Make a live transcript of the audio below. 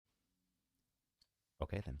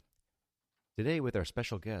Okay, then. Today, with our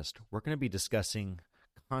special guest, we're going to be discussing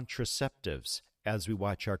contraceptives as we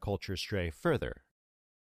watch our culture stray further.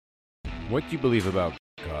 What you believe about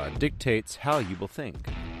God dictates how you will think.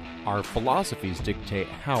 Our philosophies dictate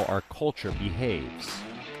how our culture behaves.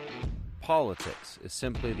 Politics is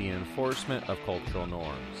simply the enforcement of cultural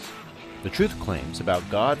norms. The truth claims about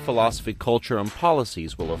God, philosophy, culture, and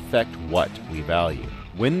policies will affect what we value.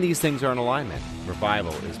 When these things are in alignment,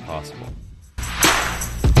 revival is possible.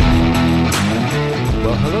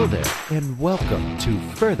 Well, hello there, and welcome to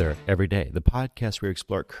Further Every Day, the podcast where we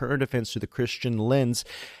explore current events through the Christian lens.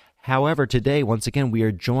 However, today, once again, we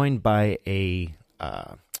are joined by a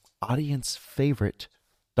audience favorite,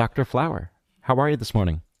 Dr. Flower. How are you this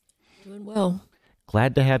morning? Doing well.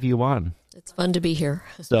 Glad to have you on. It's fun to be here.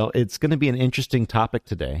 So it's going to be an interesting topic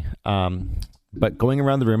today. But going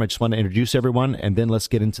around the room, I just want to introduce everyone, and then let's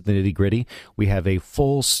get into the nitty-gritty. We have a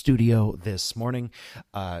full studio this morning.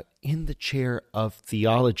 In the chair of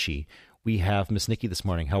theology, we have Miss Nikki this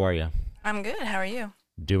morning. How are you? I'm good. How are you?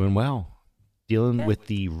 Doing well. Dealing with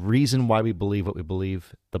the reason why we believe what we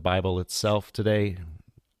believe, the Bible itself today.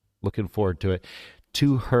 Looking forward to it.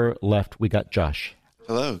 To her left, we got Josh.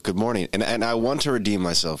 Hello, good morning. And I want to redeem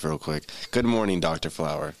myself real quick. Good morning, Dr.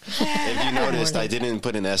 Flower. If you noticed, I didn't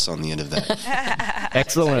put an S on the end of that.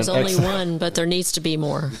 Excellent. There's only one, but there needs to be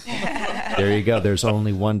more. There you go. There's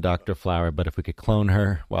only one Dr. Flower, but if we could clone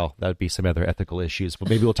her, well, that would be some other ethical issues. But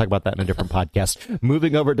maybe we'll talk about that in a different podcast.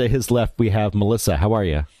 Moving over to his left, we have Melissa. How are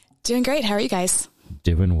you? Doing great. How are you guys?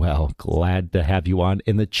 Doing well. Glad to have you on.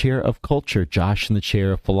 In the chair of culture, Josh in the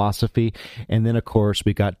chair of philosophy. And then, of course,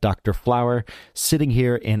 we got Dr. Flower sitting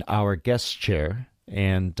here in our guest chair.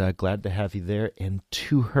 And glad to have you there. And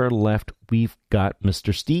to her left, we've got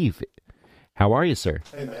Mr. Steve. How are you, sir?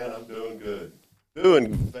 Hey, man, I'm doing good.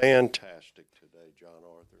 Doing fantastic today, John Arthur.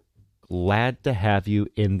 Glad to have you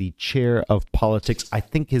in the chair of politics. I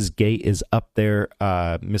think his gate is up there,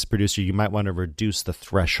 Miss Producer. You might want to reduce the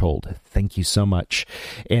threshold. Thank you so much.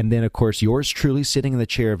 And then, of course, yours truly sitting in the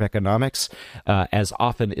chair of economics, as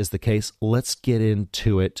often is the case. Let's get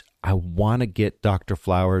into it. I want to get Dr.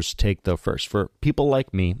 Flower's take, though, first. For people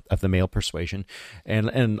like me of the male persuasion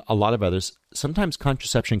and a lot of others, sometimes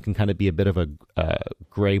contraception can kind of be a bit of a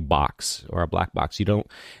gray box or a black box. You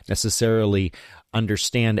don't necessarily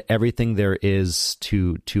understand everything there is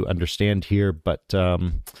to understand here, but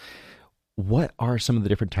what are some of the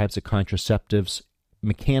different types of contraceptives?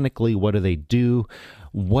 Mechanically, what do they do?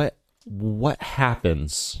 What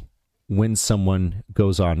happens when someone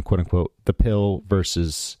goes on, quote unquote, the pill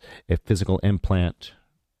versus a physical implant?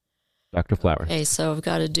 Dr. Flower. Okay, so I've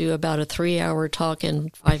got to do about a 3-hour talk in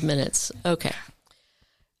 5 minutes. Okay.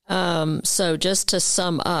 So just to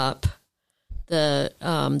sum up,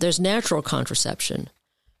 there's natural contraception,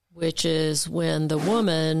 which is when the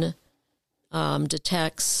woman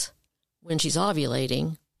detects when she's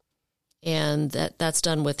ovulating, and that's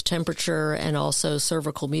done with temperature and also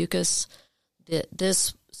cervical mucus.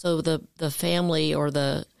 So the family or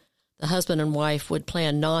the husband and wife would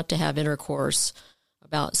plan not to have intercourse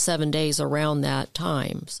about 7 days around that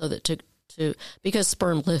time, so that because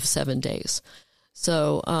sperm lives 7 days.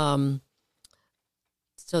 So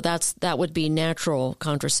that would be natural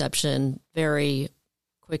contraception, very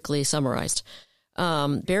quickly summarized.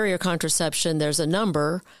 Barrier contraception, there's a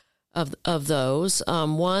number of those.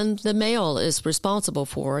 One the male is responsible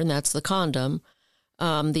for, and that's the condom.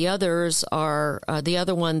 The others are the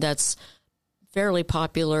other one that's fairly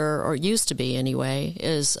popular, or used to be anyway,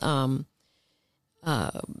 is a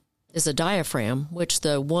diaphragm, which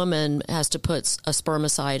the woman has to put a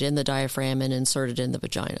spermicide in the diaphragm and insert it in the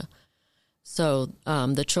vagina. So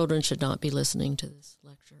the children should not be listening to this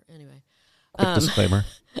lecture. Anyway, quick disclaimer.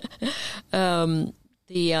 So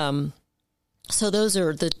those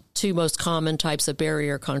are the two most common types of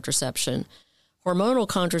barrier contraception. Hormonal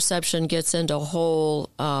contraception gets into a whole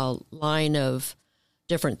line of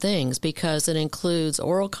different things because it includes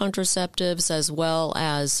oral contraceptives as well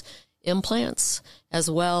as implants, as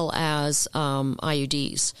well as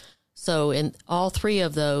IUDs. So in all three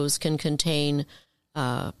of those can contain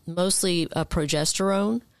mostly a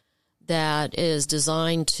progesterone that is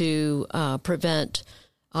designed to prevent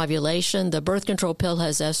ovulation. The birth control pill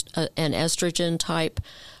has an estrogen type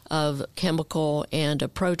of chemical and a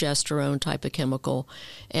progesterone type of chemical,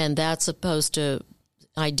 and that's supposed to,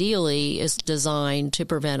 ideally, is designed to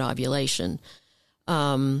prevent ovulation.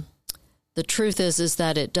 The truth is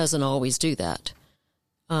that it doesn't always do that.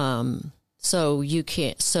 So you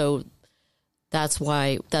can't. So that's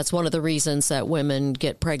one of the reasons that women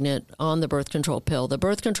get pregnant on the birth control pill. The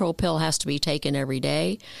birth control pill has to be taken every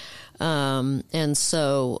day, and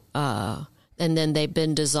so And then they've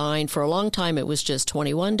been designed for a long time. It was just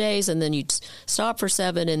 21 days, and then you'd stop for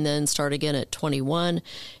 7 and then start again at 21.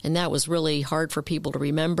 And that was really hard for people to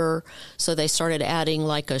remember. So they started adding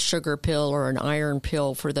like a sugar pill or an iron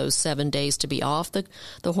pill for those 7 days to be off the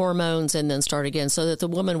hormones and then start again, so that the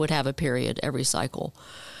woman would have a period every cycle.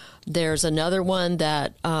 There's another one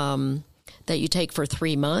that you take for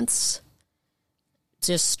 3 months,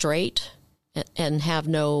 just straight, and have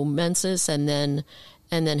no menses, and then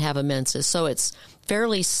have a menses. So it's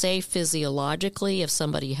fairly safe physiologically. If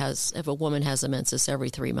a woman has a menses every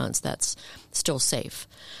 3 months, that's still safe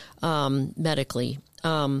medically.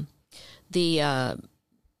 The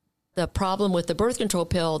problem with the birth control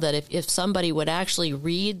pill, that if somebody would actually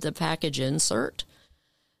read the package insert,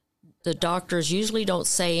 the doctors usually don't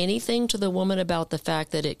say anything to the woman about the fact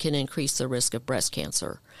that it can increase the risk of breast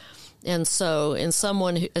cancer. And so in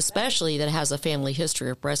someone who, especially that has a family history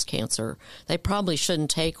of breast cancer, they probably shouldn't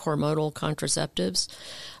take hormonal contraceptives,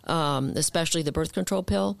 especially the birth control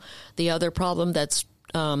pill. The other problem that's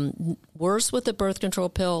worse with the birth control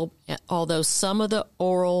pill, although some of the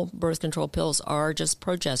oral birth control pills are just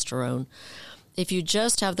progesterone, if you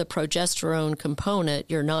just have the progesterone component,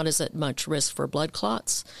 you're not as at much risk for blood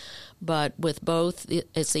clots. But with both,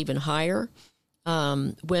 it's even higher.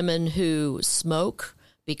 Women who smoke,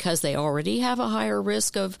 because they already have a higher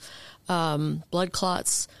risk of blood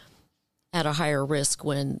clots, at a higher risk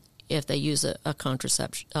if they use a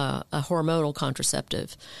contraception, a hormonal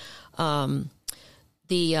contraceptive.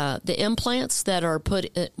 The implants that are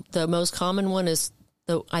put, the most common one is,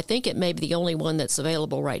 I think it may be the only one that's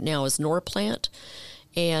available right now, is Norplant,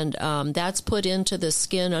 and that's put into the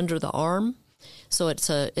skin under the arm. So it's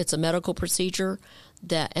a medical procedure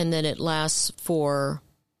and then it lasts for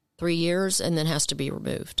 3 years and then has to be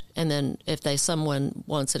removed. And then if someone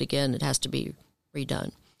wants it again, it has to be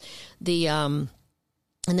redone. And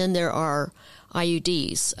then there are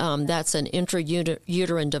IUDs. That's an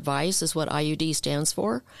intrauterine device, is what IUD stands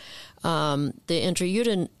for. The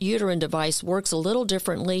intrauterine device works a little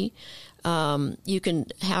differently. You can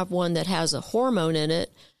have one that has a hormone in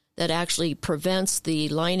it that actually prevents the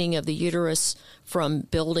lining of the uterus from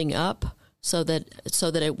building up, so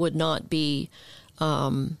that it would not be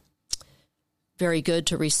very good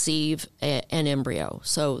to receive an embryo.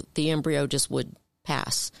 So the embryo just would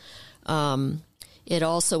pass. It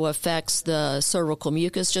also affects the cervical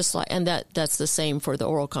mucus, and that's the same for the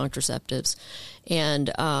oral contraceptives.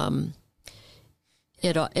 And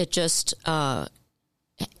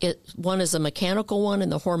one is a mechanical one,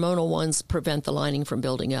 and the hormonal ones prevent the lining from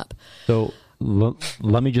building up. So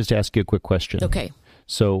let me just ask you a quick question. Okay.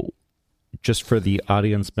 So just for the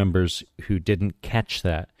audience members who didn't catch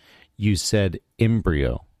that, you said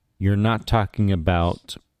embryo. You're not talking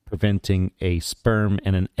about preventing a sperm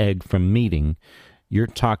and an egg from meeting. You're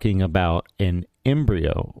talking about an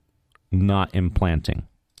embryo, not implanting.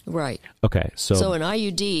 Right. Okay. So an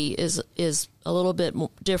IUD is a little bit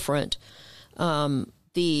different.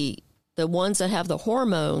 The ones that have the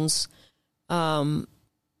hormones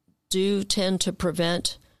do tend to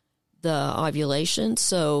prevent the ovulation,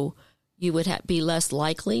 so you would be less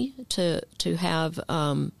likely to have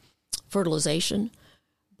fertilization.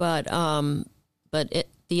 But the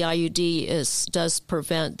IUD does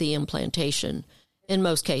prevent the implantation in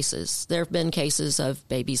most cases. There have been cases of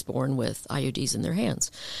babies born with IUDs in their hands,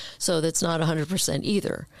 so that's not 100%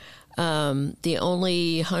 either. The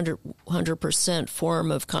only 100%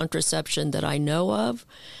 form of contraception that I know of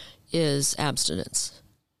is abstinence.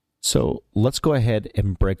 So let's go ahead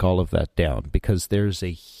and break all of that down, because there's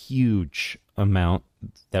a huge amount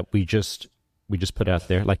that we just put out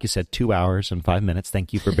there. Like you said, 2 hours and 5 minutes.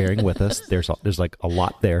 Thank you for bearing with us. There's like a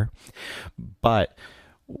lot there. But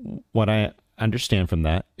what I understand from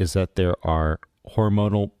that is that there are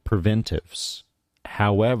hormonal preventives.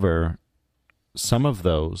 However, some of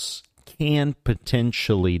those can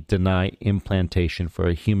potentially deny implantation for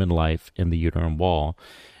a human life in the uterine wall.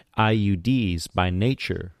 IUDs, by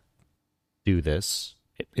nature, do this,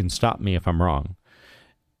 and stop me if I'm wrong.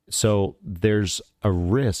 So there's a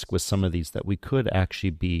risk with some of these that we could actually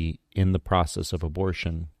be in the process of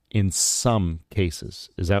abortion in some cases.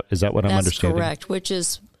 Is that what I'm understanding? That's correct, which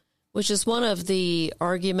is one of the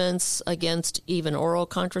arguments against even oral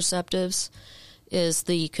contraceptives, is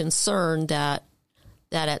the concern that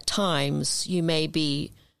at times you may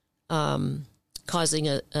be causing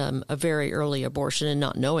a very early abortion and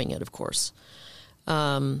not knowing it, of course.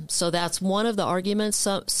 So that's one of the arguments.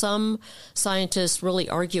 Some scientists really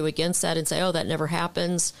argue against that and say, oh, that never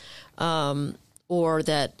happens, or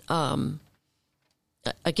that,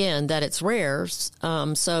 again, that it's rare.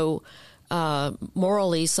 So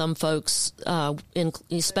morally, some folks,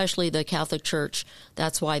 especially the Catholic Church,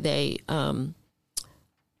 that's why they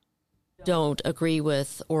don't agree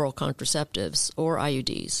with oral contraceptives or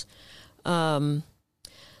IUDs. A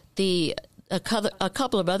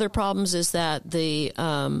couple of other problems is that the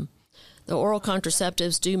oral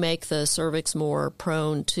contraceptives do make the cervix more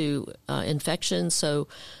prone to infection, so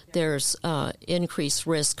there's increased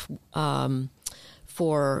risk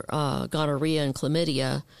for gonorrhea and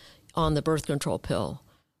chlamydia on the birth control pill,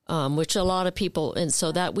 which a lot of people, and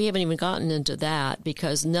so that we haven't even gotten into that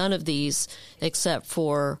because none of these, except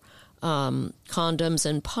for condoms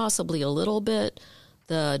and possibly a little bit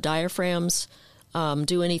the diaphragms,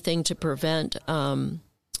 do anything to prevent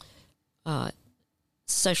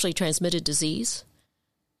sexually transmitted disease,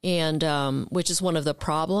 and which is one of the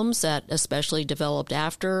problems that especially developed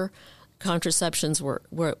after contraceptions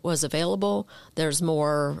was available. There's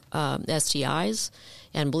more STIs,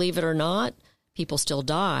 and believe it or not, people still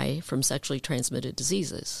die from sexually transmitted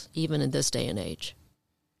diseases, even in this day and age.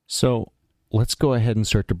 So let's go ahead and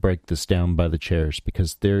start to break this down by the chairs,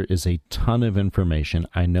 because there is a ton of information.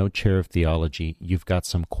 I know, Chair of Theology, you've got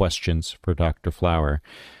some questions for Dr. Flower.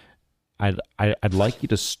 I'd like you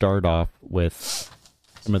to start off with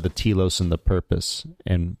some of the telos and the purpose,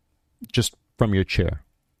 and just from your chair.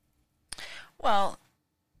 Well,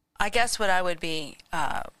 I guess what I would be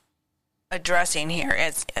addressing here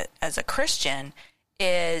as a Christian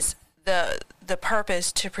is the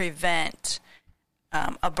purpose to prevent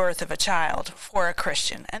a birth of a child for a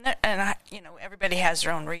Christian, and everybody has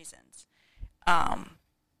their own reasons,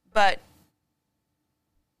 but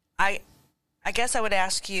I guess I would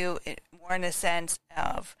ask you more in the sense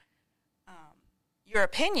of your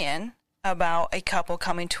opinion about a couple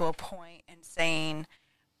coming to a point and saying,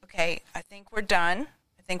 okay, I think we're done.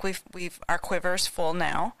 I think we've our quiver's full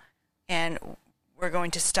now, and we're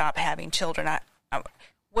going to stop having children.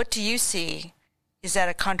 What do you see? Is that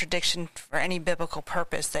a contradiction for any biblical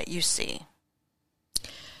purpose that you see?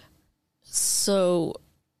 So,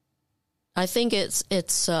 I think it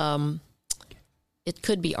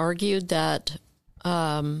could be argued that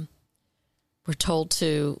we're told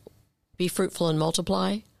to be fruitful and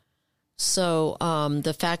multiply. So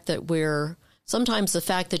the fact that sometimes the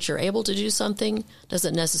fact that you're able to do something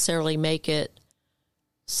doesn't necessarily make it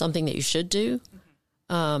something that you should do.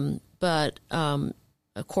 But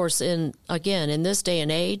of course, in this day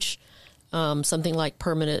and age, something like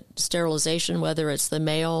permanent sterilization, whether it's the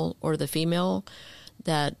male or the female,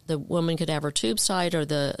 that the woman could have her tubes tied or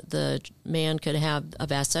the man could have a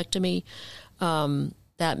vasectomy,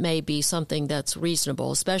 that may be something that's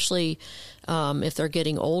reasonable, especially if they're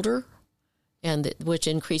getting older, and which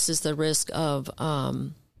increases the risk of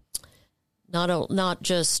not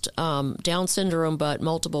just Down syndrome, but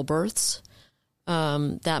multiple births.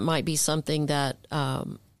 That might be something that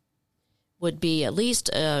would be at least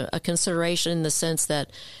a consideration in the sense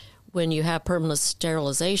that when you have permanent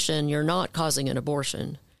sterilization, you're not causing an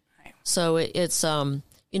abortion. Right. So it's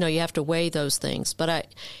you have to weigh those things. But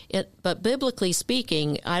biblically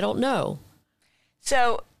speaking, I don't know.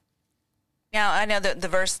 So now I know that the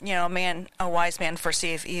verse, a wise man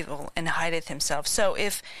foreseeth evil and hideth himself. So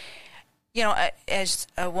if as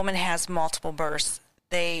a woman has multiple births,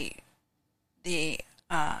 the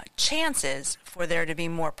chances for there to be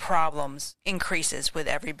more problems increases with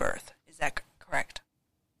every birth. Is that correct?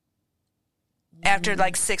 After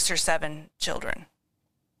like 6 or 7 children.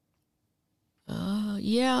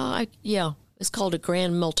 Yeah. It's called a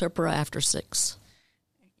grand multipra after 6.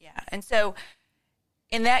 Yeah, and so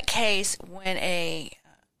in that case, when a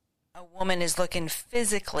woman is looking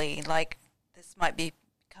physically like this might be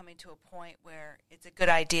coming to a point where it's a good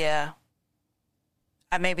idea,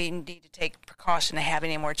 I maybe need to take precaution to have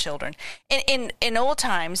any more children. In old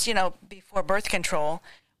times, before birth control,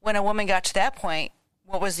 when a woman got to that point,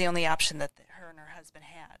 what was the only option that her and her husband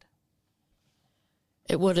had?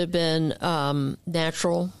 It would have been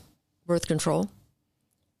natural birth control.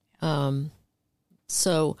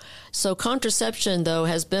 So contraception, though,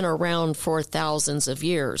 has been around for thousands of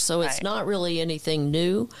years. So it's not really anything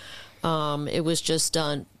new. It was just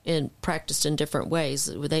done and practiced in different ways.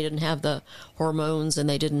 They didn't have the hormones and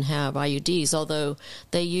they didn't have IUDs, although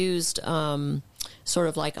they used sort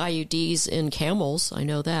of like IUDs in camels. I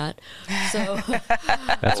know that. So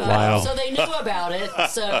that's wild. So they knew about it.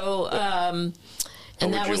 So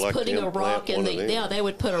and that was putting a rock in the they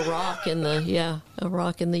would put a rock in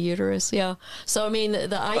the uterus. Yeah. So I mean the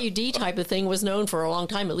IUD type of thing was known for a long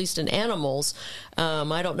time, at least in animals.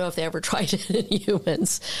 I don't know if they ever tried it in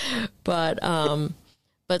humans, but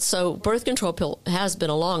so birth control pill has been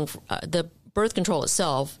the birth control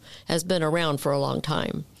itself has been around for a long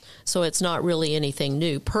time. So it's not really anything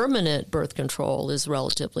new. Permanent birth control is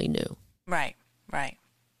relatively new. Right.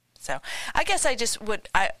 So I guess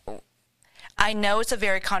I know it's a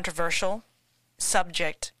very controversial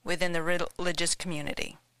subject within the religious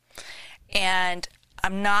community. And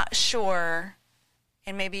I'm not sure,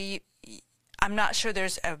 I'm not sure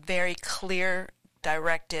there's a very clear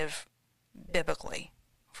directive biblically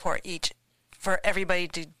for everybody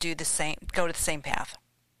to go to the same path.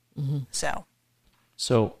 Mm-hmm.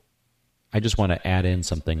 So I just want to add in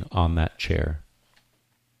something on that chair.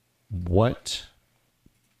 What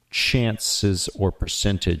chances or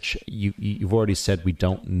percentage, you've already said we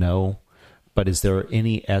don't know, but is there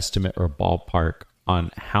any estimate or ballpark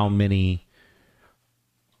on how many,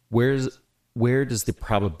 where does the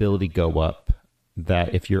probability go up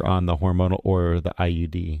that if you're on the hormonal or the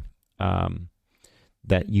IUD,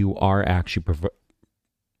 that you are actually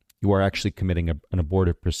committing an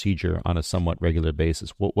abortive procedure on a somewhat regular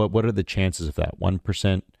basis? What are the chances of that?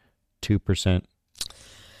 1%, 2%?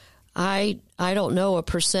 I don't know a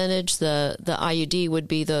percentage. The IUD would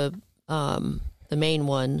be the main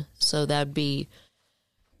one, so that'd be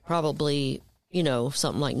probably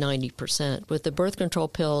something like 90%. With the birth control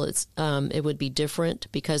pill, it would be different,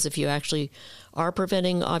 because if you actually are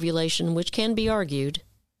preventing ovulation, which can be argued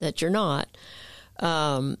that you're not,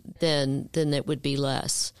 then it would be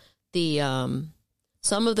less. Some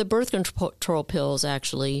of the birth control pills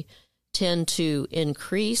actually tend to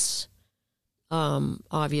increase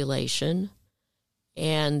ovulation,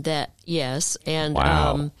 and that, yes, and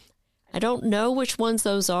wow. I don't know which ones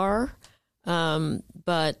those are,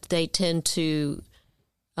 but they tend to.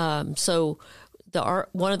 So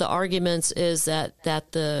one of the arguments is that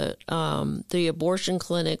the abortion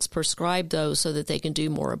clinics prescribe those so that they can do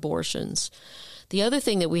more abortions. The other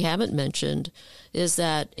thing that we haven't mentioned is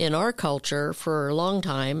that in our culture, for a long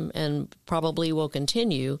time, and probably will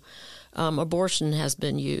continue, abortion has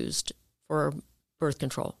been used for birth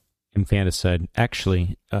control. Infanticide.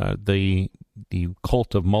 Actually, the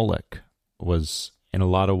cult of Moloch was in a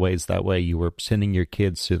lot of ways that way. You were sending your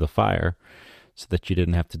kids to the fire so that you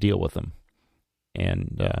didn't have to deal with them.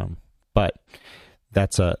 And but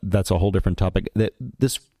that's a whole different topic.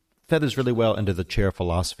 This feathers really well into the chair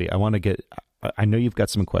philosophy. I know you've got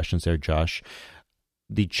some questions there, Josh.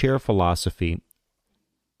 The chair philosophy,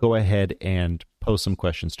 go ahead and pose some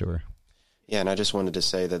questions to her. Yeah, and I just wanted to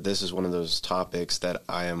say that this is one of those topics that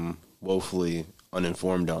I am woefully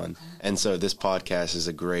uninformed on. And so this podcast is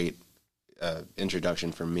a great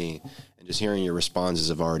introduction for me. And just hearing your responses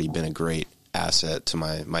have already been a great asset to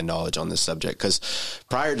my knowledge on this subject. Because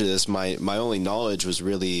prior to this, my only knowledge was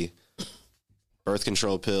really birth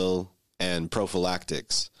control pill and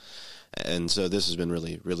prophylactics. And so this has been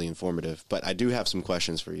really, really informative. But I do have some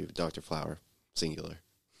questions for you, Dr. Flower, singular.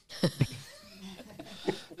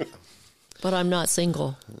 But I'm not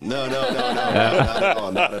single. No,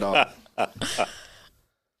 not at all.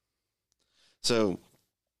 So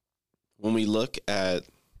when we look at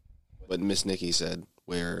what Miss Nikki said,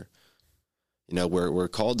 where, we're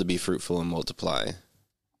called to be fruitful and multiply,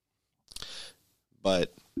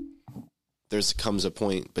 but there comes a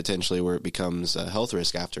point potentially where it becomes a health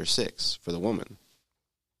risk after 6 for the woman.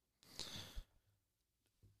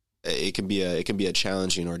 It can be a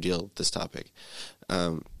challenging ordeal, this topic.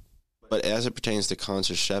 But as it pertains to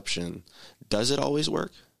contraception, does it always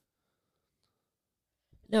work?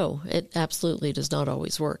 No, it absolutely does not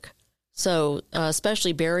always work. So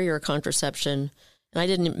especially barrier contraception, and I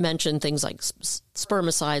didn't mention things like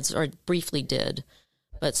spermicides, or I briefly did,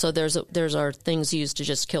 but so there's are things used to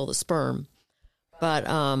just kill the sperm. But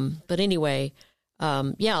anyway,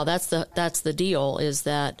 that's the deal, is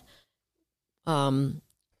that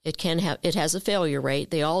it has a failure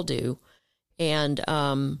rate. They all do, and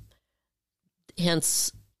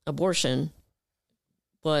hence abortion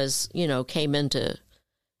came into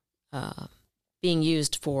being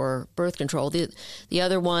used for birth control. The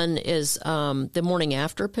other one is the morning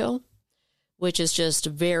after pill, which is just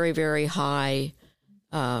very, very high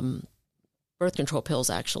birth control pills,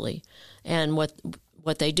 actually. And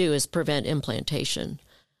what they do is prevent implantation.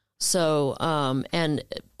 So,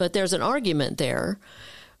 but there's an argument there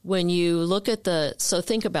when you look at so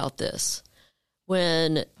think about this.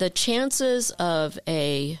 When the chances of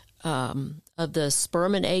the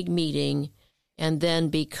sperm and egg meeting and then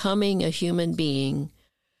becoming a human being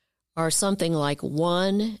are something like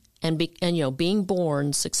 1, and being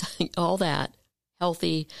born, all that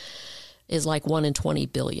healthy, is like 1 in 20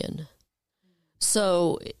 billion.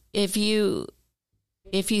 So if you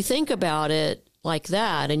think about it like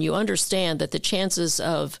that, and you understand that the chances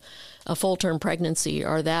of a full-term pregnancy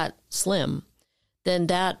are that slim, then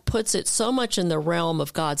that puts it so much in the realm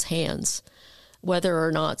of God's hands, whether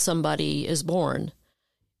or not somebody is born.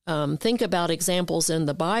 Think about examples in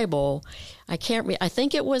the Bible. I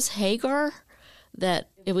think it was Hagar, that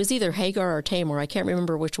it was either Hagar or Tamar. I can't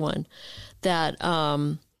remember which one. That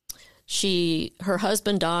her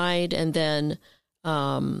husband died, and then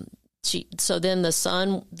then the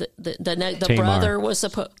son, the brother was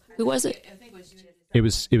supposed. Who was it? It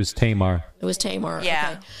was Tamar. It was Tamar.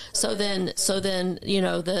 Yeah. Okay. So then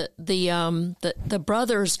the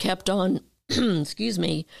brothers kept on excuse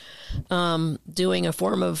me, doing a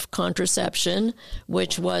form of contraception,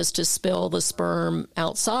 which was to spill the sperm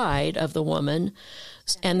outside of the woman,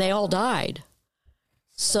 and they all died.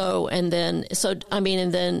 And then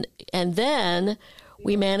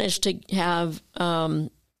we managed to have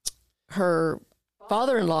her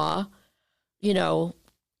father-in-law,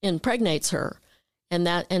 impregnates her, and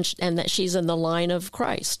that she's in the line of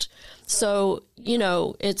Christ. So,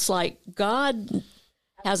 it's like God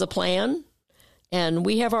has a plan, and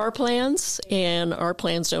we have our plans, and our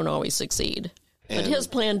plans don't always succeed, but His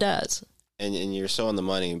plan does. And you're so on the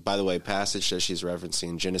money. By the way, passage that she's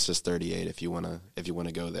referencing, Genesis 38. If you wanna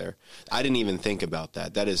go there, I didn't even think about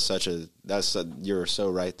that. You're so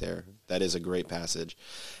right there. That is a great passage,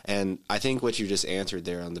 and I think what you just answered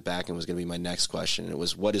there on the back end was going to be my next question. It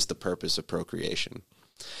was, what is the purpose of procreation?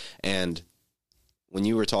 And when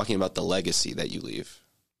you were talking about the legacy that you leave,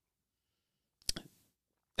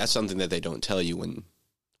 that's something that they don't tell you when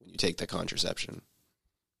you take the contraception.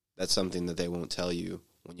 That's something that they won't tell you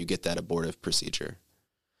when you get that abortive procedure,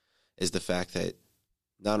 is the fact that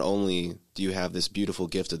not only do you have this beautiful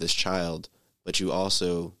gift of this child, but you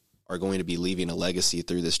also are going to be leaving a legacy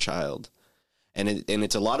through this child. And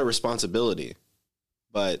it's a lot of responsibility,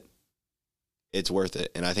 but it's worth it.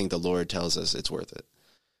 And I think the Lord tells us it's worth it.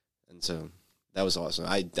 And so that was awesome.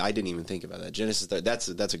 I didn't even think about that. Genesis,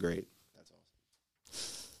 that's a great. That's awesome.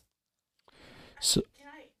 So, Can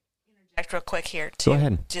I interject real quick here? Go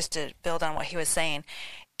ahead. Just to build on what he was saying,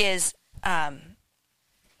 is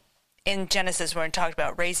in Genesis where it talked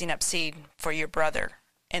about raising up seed for your brother,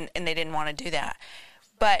 and they didn't want to do that.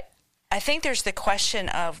 But I think there's the question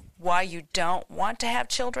of why you don't want to have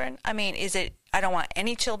children. I mean, is it I don't want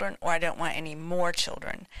any children, or I don't want any more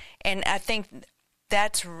children? And I think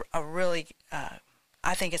that's a really,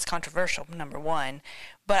 I think it's controversial, number one.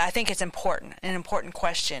 But I think it's important. An important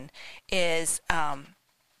question is,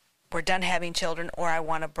 we're done having children, or I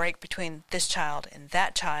want to break between this child and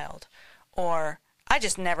that child, or I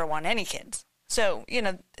just never want any kids. So,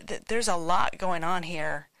 there's a lot going on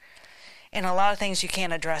here, and a lot of things you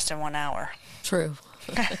can't address in 1 hour. True.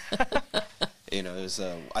 It was,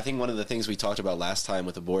 I think one of the things we talked about last time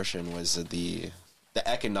with abortion was the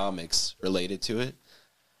economics related to it.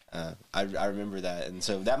 I remember that, and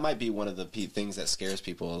so that might be one of the things that scares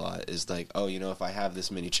people a lot, is like, if I have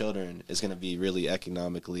this many children, it's going to be really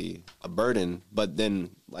economically a burden. But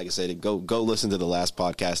then, like I said, go listen to the last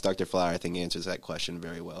podcast. Dr. Flower, I think, answers that question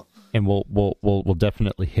very well. And we'll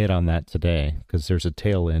definitely hit on that today, because there's a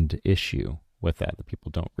tail end issue with that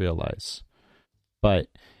people don't realize. But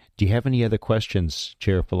do you have any other questions,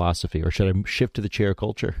 Chair of Philosophy, or should I shift to the Chair of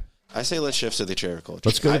Culture? I say let's shift to the Chair of Culture.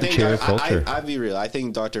 Let's go to the Chair of Culture. I'll be real. I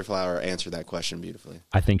think Dr. Flower answered that question beautifully.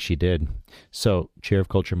 I think she did. So, Chair of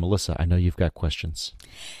Culture, Melissa, I know you've got questions.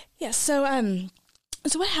 Yes. So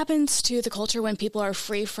what happens to the culture when people are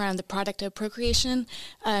free from the product of procreation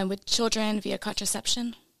with children via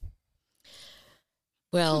contraception?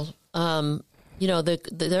 Well,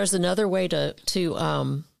 there's another way to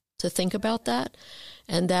think about that,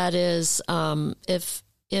 and that is and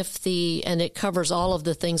it covers all of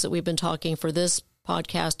the things that we've been talking for this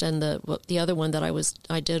podcast and the other one that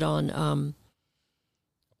I did on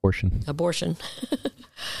abortion.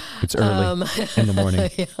 It's early in the morning.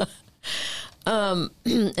 Yeah.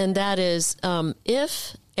 And that is,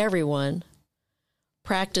 if everyone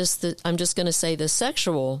practiced I'm just going to say the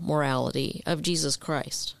sexual morality of Jesus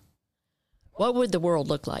Christ, what would the world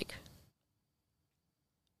look like?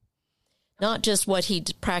 Not just what he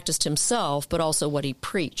practiced himself, but also what he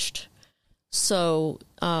preached. So,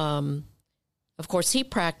 of course, he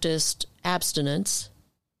practiced abstinence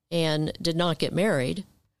and did not get married,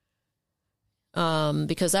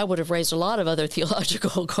 because that would have raised a lot of other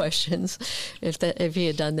theological questions if he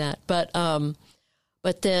had done that. But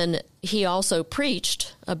then he also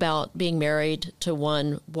preached about being married to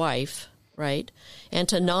one wife, right, and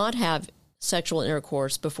to not have sexual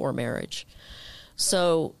intercourse before marriage.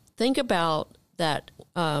 So think about that.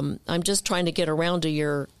 I'm just trying to get around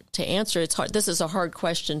to answer. It's hard. This is a hard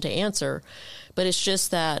question to answer, but it's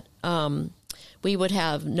just that we would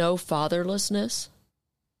have no fatherlessness,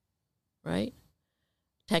 right?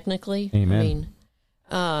 technically. Amen.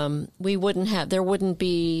 I mean, there wouldn't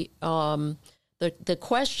be the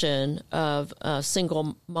question of a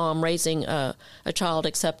single mom raising a child,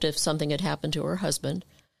 except if something had happened to her husband.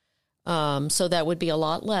 So that would be a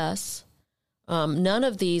lot less. None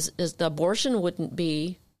of these the abortion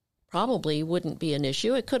probably wouldn't be an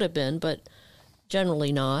issue. It could have been, but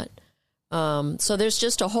generally not. So there's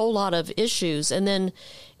just a whole lot of issues, and then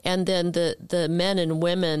the men and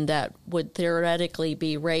women that would theoretically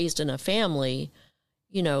be raised in a family,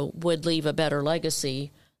 would leave a better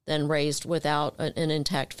legacy than raised without an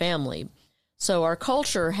intact family. So our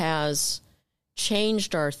culture has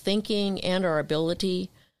changed our thinking and our ability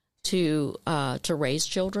to raise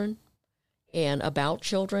children and about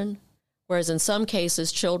children, whereas in some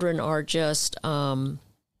cases children are just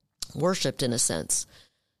worshipped in a sense.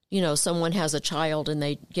 Someone has a child and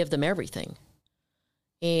they give them everything.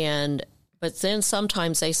 But then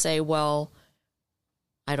sometimes they say, well,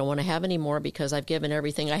 I don't want to have any more because I've given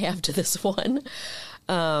everything I have to this one.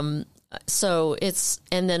 And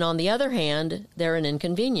then on the other hand, they're an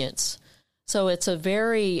inconvenience. So it's a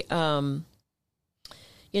very,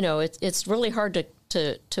 it's really hard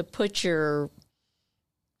to put your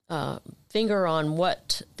finger on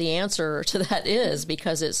what the answer to that is,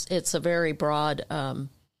 because it's a very broad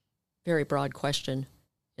question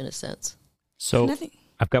in a sense. So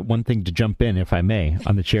I've got one thing to jump in, if I may,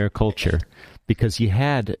 on the chair culture, because you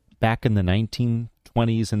had back in the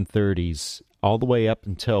 1920s and 30s, all the way up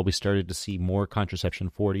until we started to see more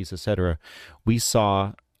contraception, 40s, etc., we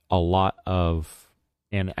saw a lot of,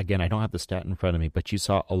 and again, I don't have the stat in front of me, but you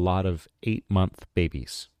saw a lot of 8-month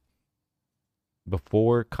babies.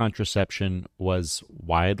 Before contraception was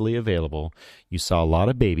widely available, you saw a lot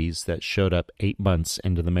of babies that showed up 8 months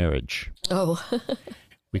into the marriage. Oh.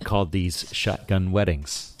 We called these shotgun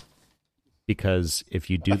weddings, because if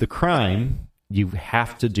you do the crime, you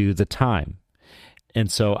have to do the time. And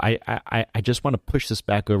so I just want to push this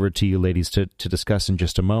back over to you ladies to discuss in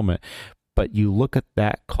just a moment. But you look at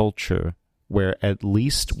that culture where at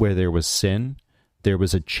least where there was sin, there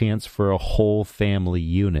was a chance for a whole family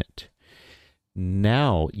unit.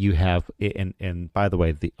 Now you have, and by the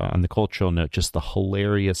way, on the cultural note, just the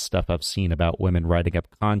hilarious stuff I've seen about women writing up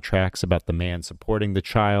contracts about the man supporting the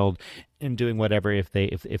child and doing whatever if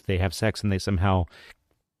they have sex and they somehow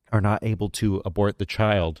are not able to abort the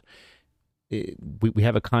child. We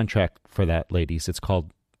have a contract for that, ladies. It's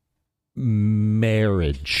called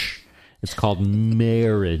marriage. It's called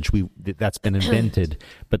marriage. That's been invented,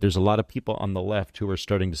 but there's a lot of people on the left who are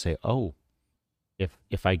starting to say, "Oh,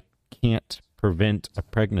 if I can't prevent a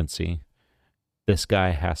pregnancy, this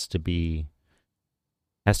guy has to be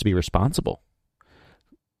responsible."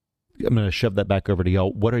 I'm going to shove that back over to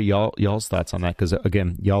y'all. What are y'all's thoughts on that? Because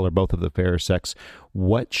again, y'all are both of the fairer sex.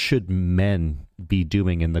 What should men be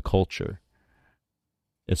doing in the culture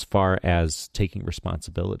as far as taking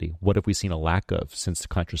responsibility? What have we seen a lack of since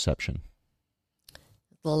contraception?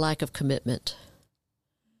 The lack of commitment.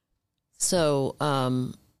 So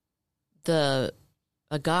a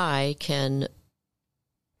guy can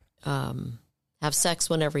have sex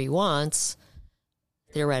whenever he wants,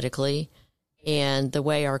 theoretically, and the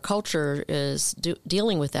way our culture is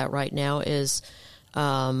dealing with that right now is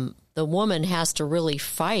the woman has to really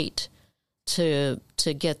fight to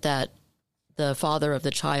get the father of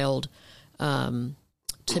the child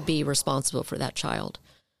to be responsible for that child,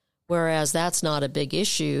 whereas that's not a big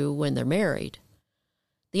issue when they're married.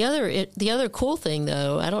 The other cool thing,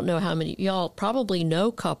 though, I don't know how many y'all probably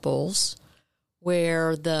know couples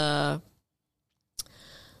where the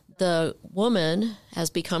woman has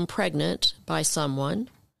become pregnant by someone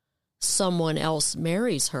else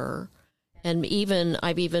marries her, and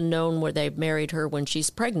I've even known where they've married her when she's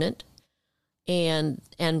pregnant, and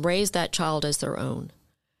raise that child as their own,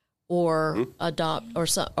 or adopt,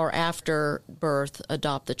 or after birth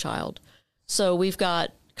adopt the child. So we've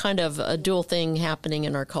got kind of a dual thing happening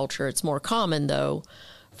in our culture. It's more common, though,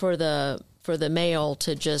 for the male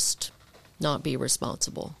to just not be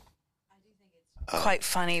responsible. Quite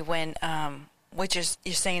funny when, which is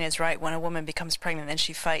you're saying is right, when a woman becomes pregnant and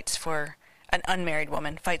she fights for, an unmarried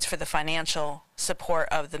woman fights for the financial support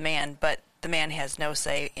of the man, but the man has no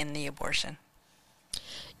say in the abortion.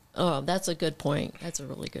 Oh, that's a good point. That's a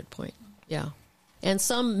really good point. Yeah. And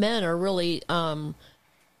some men are really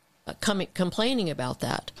complaining about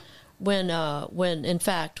that. When in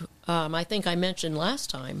fact, I think I mentioned last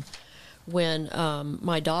time, when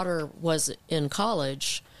my daughter was in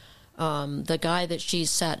college, the guy that she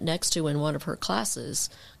sat next to in one of her classes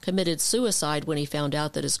committed suicide when he found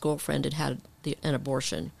out that his girlfriend had an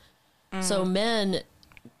abortion. So men,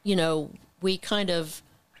 we kind of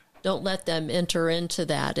Don't let them enter into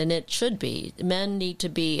that. And it should be. Men need to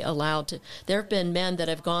be allowed to. There have been men that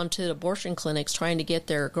have gone to abortion clinics trying to get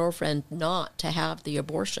their girlfriend not to have the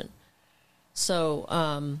abortion.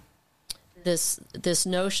 So this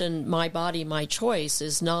notion, my body, my choice,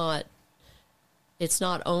 is not. It's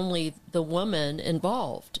not only the woman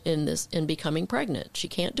involved in this, in becoming pregnant. She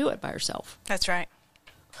can't do it by herself. That's right.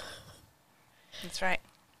 That's right.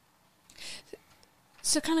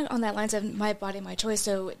 So kind of on that lines of my body, my choice.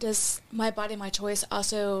 So does my body, my choice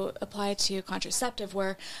also apply to contraceptive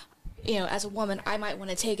where, as a woman, I might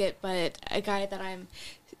want to take it, but a guy that I'm,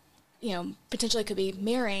 potentially could be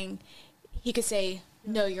marrying, he could say,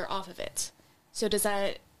 no, you're off of it. So does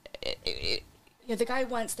that, the guy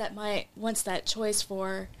wants that choice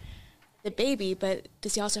for the baby, but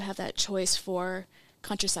does he also have that choice for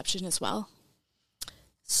contraception as well?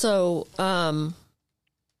 So,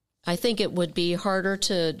 I think it would be harder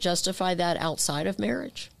to justify that outside of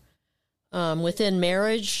marriage. Within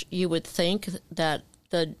marriage, you would think that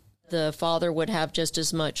the father would have just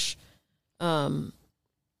as much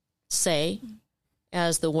say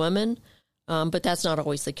as the woman, but that's not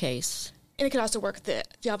always the case. And it could also work the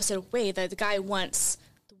opposite way, that the guy wants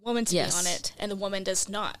the woman to Yes. be on it, and the woman does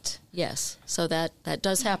not. Yes, so that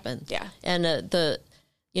does happen. Yeah. And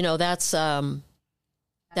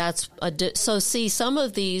so see, some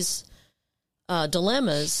of these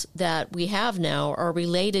dilemmas that we have now are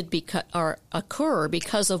related occur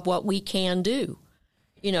because of what we can do.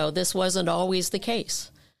 This wasn't always the case,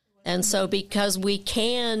 and so because we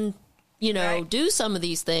can, Right. do some of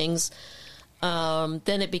these things,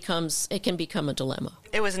 then it can become a dilemma.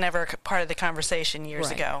 It was never part of the conversation years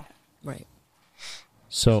Right. ago. Right.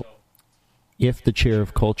 So, if the chair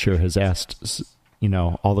of culture has asked,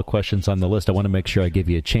 all the questions on the list, I want to make sure I give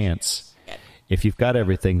you a chance. If you've got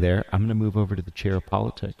everything there, I'm going to move over to the chair of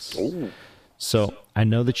politics. Ooh. So, I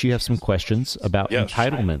know that you have some questions about Yes.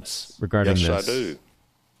 entitlements regarding Yes, this. I do.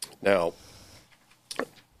 Now,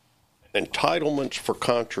 entitlements for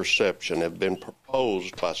contraception have been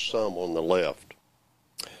proposed by some on the left.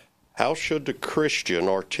 How should the Christian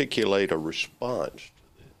articulate a response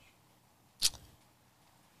to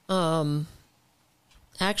this?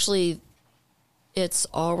 Actually, it's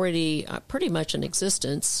already pretty much in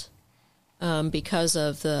existence because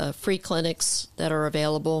of the free clinics that are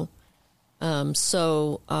available. And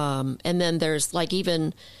then there's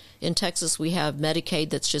even in Texas, we have Medicaid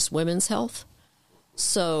that's just women's health.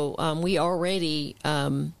 So we already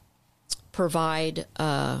provide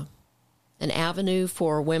an avenue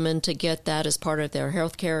for women to get that as part of their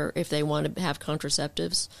health care if they want to have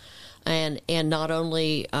contraceptives. And not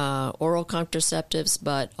only oral contraceptives,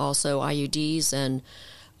 but also IUDs and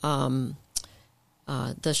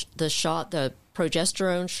the shot, the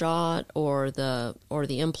progesterone shot, or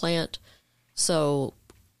the implant. So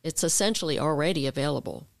it's essentially already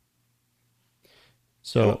available.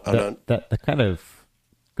 So that kind of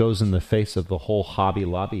goes in the face of the whole Hobby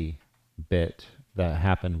Lobby bit that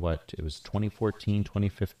happened. It was 2014,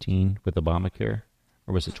 2015 with Obamacare,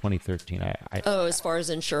 or was it 2013? As far as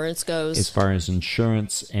insurance goes, as far as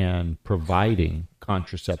insurance and providing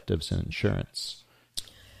contraceptives and insurance.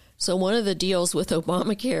 So one of the deals with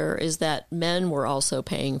Obamacare is that men were also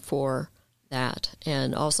paying for that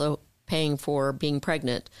and also paying for being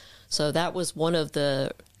pregnant. So that was one of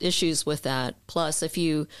the issues with that. Plus, if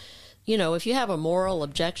you have a moral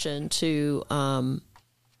objection to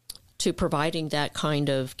providing that kind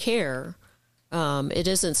of care, it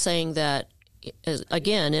isn't saying that.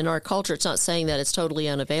 Again, in our culture, it's not saying that it's totally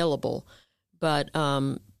unavailable, but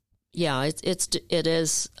it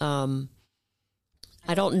is.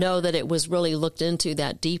 I don't know that it was really looked into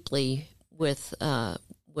that deeply with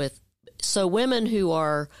so women who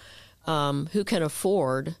are who can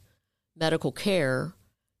afford medical care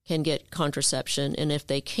can get contraception, and if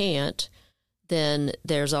they can't, then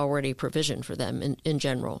there's already provision for them in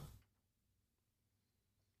general.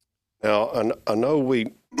 Now, I know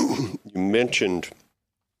you mentioned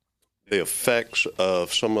the effects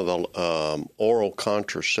of some of the oral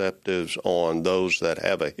contraceptives on those that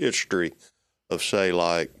have a history of, say,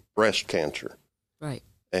 like breast cancer. Right.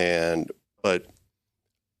 But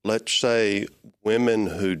let's say women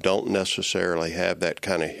who don't necessarily have that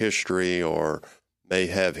kind of history or may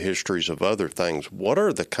have histories of other things, what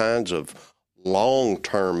are the kinds of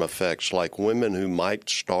long-term effects, like women who might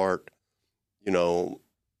start,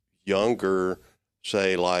 younger,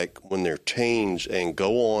 say like when they're teens and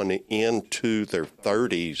go on into their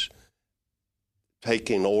 30s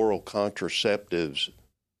taking oral contraceptives,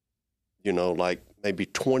 like maybe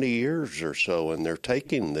 20 years or so, and they're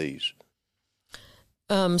taking these?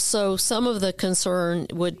 So some of the concern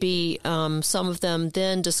would be some of them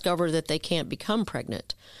then discover that they can't become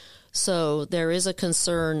pregnant. So there is a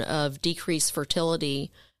concern of decreased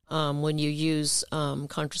fertility when you use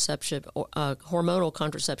contraception, hormonal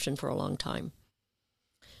contraception for a long time.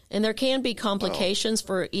 And there can be complications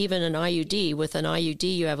for even an IUD. With an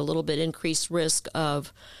IUD, you have a little bit increased risk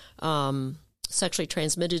of sexually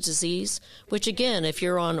transmitted disease, which again, if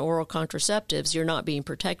you're on oral contraceptives, you're not being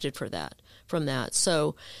protected from that.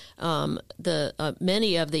 So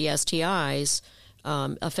many of the STIs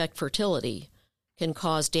affect fertility, can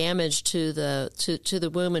cause damage to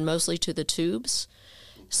the womb and mostly to the tubes,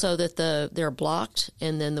 so that they're blocked,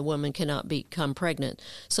 and then the woman cannot become pregnant.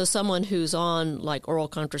 So someone who's on like oral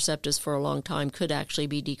contraceptives for a long time could actually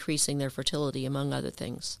be decreasing their fertility, among other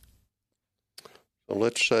things. So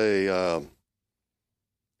let's say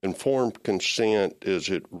informed consent, is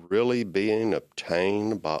it really being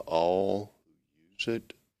obtained by all who use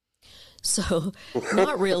it? So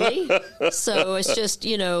not really. So it's just,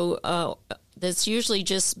 that's usually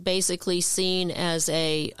just basically seen as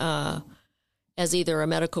as either a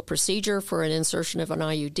medical procedure for an insertion of an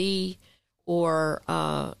IUD or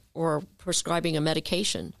prescribing a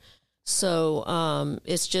medication. So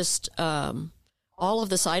it's just all of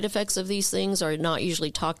the side effects of these things are not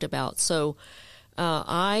usually talked about. So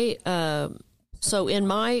I can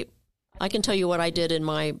tell you what I did in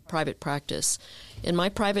my private practice. In my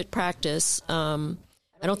private practice, I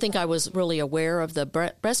don't think I was really aware of the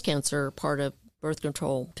breast cancer part of birth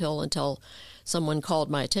control pill until someone called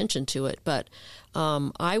my attention to it. But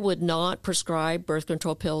I would not prescribe birth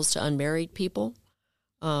control pills to unmarried people.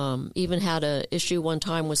 Even had an issue one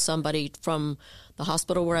time with somebody from the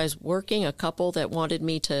hospital where I was working, a couple that wanted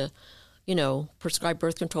me to, prescribe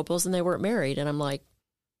birth control pills, and they weren't married. And I'm like,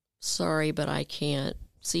 sorry, but I can't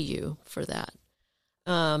see you for that.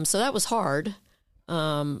 So that was hard.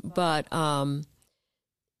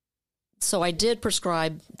 So I did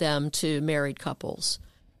prescribe them to married couples.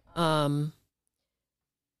 I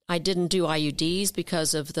didn't do IUDs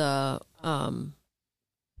because of the,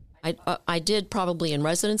 I did probably in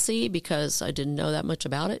residency because I didn't know that much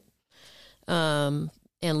about it, and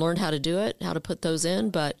learned how to do it, how to put those in,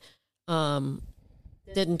 but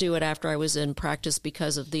didn't do it after I was in practice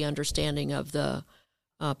because of the understanding of the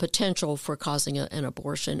potential for causing an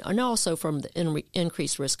abortion, and also from the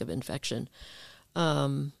increased risk of infection.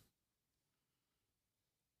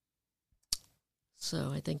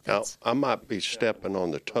 So I think that's... Now, I might be stepping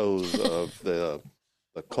on the toes of the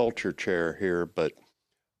culture chair here, but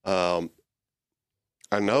I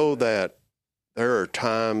know that there are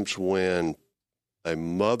times when a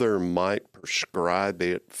mother might prescribe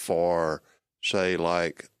it for, say,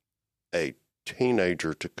 like a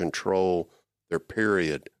teenager to control their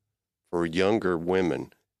period for younger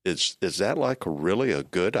women. Is that like really a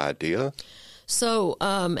good idea? So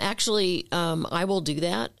actually, I will do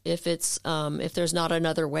that if there's not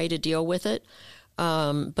another way to deal with it,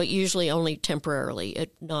 but usually only temporarily,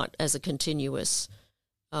 not as a continuous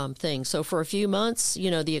thing. So for a few months,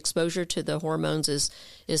 the exposure to the hormones is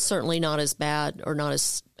certainly not as bad, or not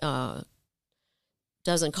as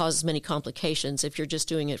doesn't cause as many complications if you're just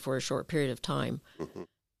doing it for a short period of time. Mm-hmm.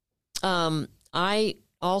 I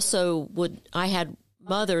had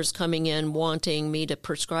mothers coming in wanting me to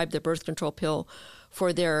prescribe the birth control pill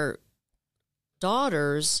for their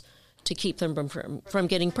daughters to keep them from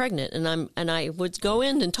getting pregnant. And I would go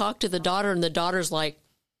in and talk to the daughter, and the daughter's like,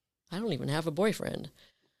 I don't even have a boyfriend.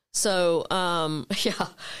 So, yeah.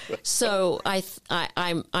 So I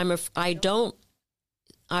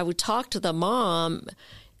would talk to the mom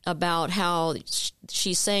about how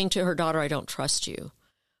she's saying to her daughter, I don't trust you.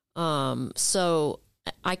 So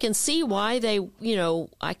I can see why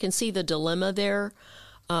I can see the dilemma there.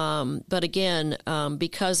 But again,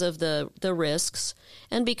 because of the risks,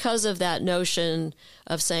 and because of that notion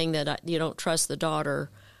of saying that you don't trust the daughter,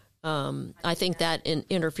 I think that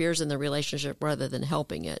interferes in the relationship rather than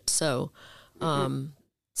helping it. So,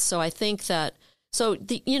 so I think that,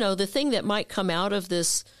 the thing that might come out of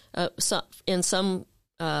this, in some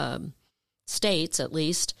states at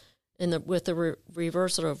least, with the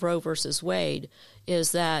reversal of Roe versus Wade,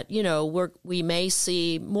 is that, we may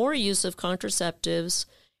see more use of contraceptives.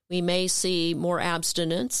 We may see more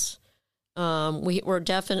abstinence. We're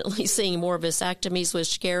definitely seeing more vasectomies, which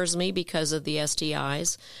scares me because of the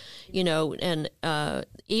STIs, and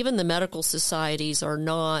even the medical societies are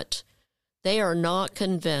not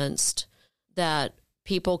convinced that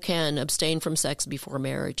people can abstain from sex before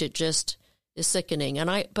marriage. It just is sickening.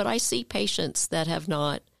 But I see patients that have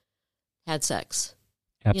not had sex.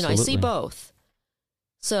 Absolutely. I see both.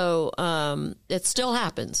 So it still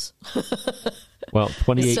happens. Well,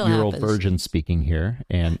 28-year-old happens. virgin speaking here,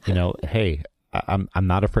 and hey, I'm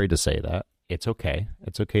not afraid to say that. It's okay.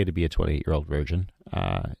 It's okay to be a 28-year-old virgin,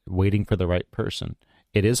 waiting for the right person.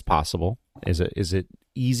 It is possible. Is it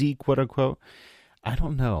easy, quote unquote? I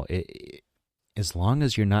don't know. As long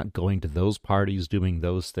as you're not going to those parties, doing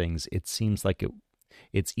those things, it seems like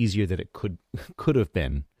it's easier than it could have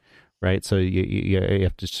been, right? So you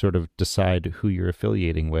have to sort of decide who you're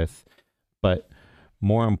affiliating with, but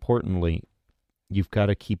more importantly, you've got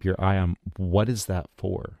to keep your eye on what is that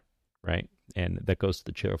for, right? And that goes to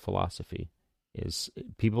the chair of philosophy. Is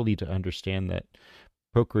people need to understand that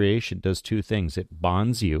procreation does two things. It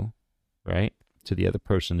bonds you, right, to the other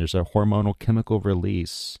person. There's a hormonal chemical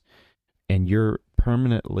release, and you're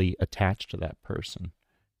permanently attached to that person.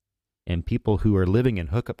 And people who are living in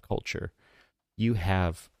hookup culture, you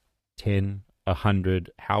have 10, 100,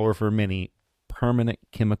 however many permanent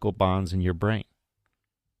chemical bonds in your brain.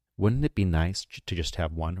 Wouldn't it be nice to just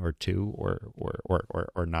have one or two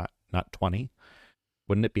or not 20?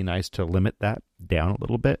 Wouldn't it be nice to limit that down a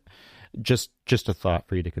little bit? Just a thought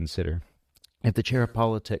for you to consider. If the chair of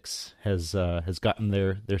politics has gotten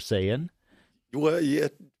their say in, well, yeah,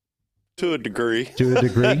 to a degree. To a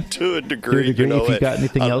degree. To a degree. If you got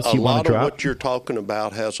anything else you want to drop, a lot of what you're talking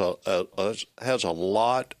about has a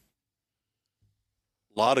lot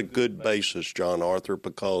of good basis, John Arthur,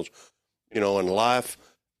 because in life,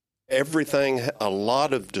 a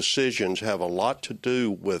lot of decisions have a lot to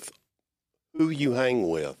do with who you hang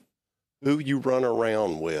with, who you run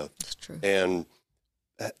around with. That's true. And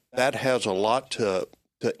that has a lot to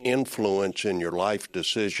influence in your life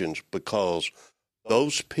decisions, because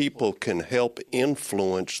those people can help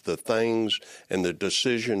influence the things and the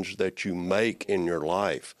decisions that you make in your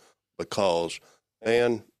life. Because,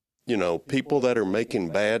 man, people that are making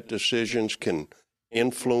bad decisions can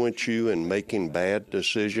influence you in making bad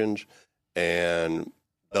decisions, and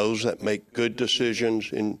those that make good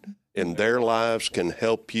decisions in their lives can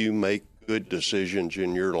help you make good decisions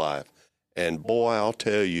in your life. And boy, I'll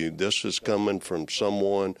tell you, this is coming from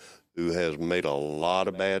someone who has made a lot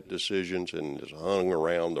of bad decisions and has hung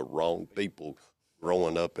around the wrong people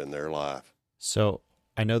growing up in their life. So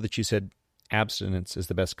I know that you said abstinence is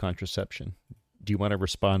the best contraception. Do you want to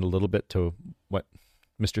respond a little bit to what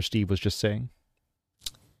Mr. Steve was just saying?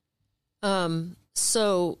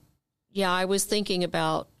 So, yeah, I was thinking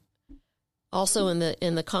about also in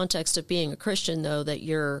the context of being a Christian, though, that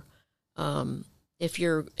you're if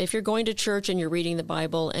you're going to church and you're reading the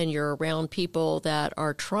Bible and you're around people that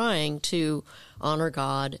are trying to honor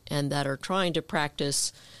God and that are trying to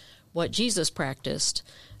practice what Jesus practiced,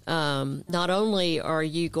 not only are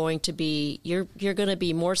you going to be you're going to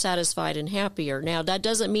be more satisfied and happier. Now, that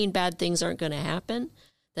doesn't mean bad things aren't going to happen.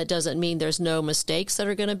 That doesn't mean there's no mistakes that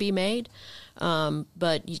are going to be made.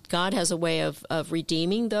 But God has a way of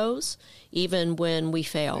redeeming those even when we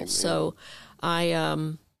fail. Amen. So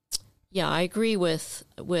I agree with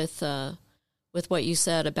what you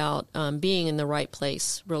said about being in the right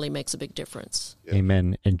place really makes a big difference. Yeah.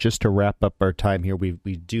 Amen. And just to wrap up our time here, we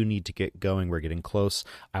do need to get going. We're getting close.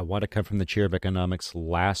 I want to come from the chair of economics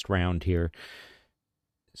last round here.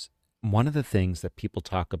 One of the things that people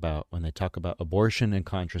talk about when they talk about abortion and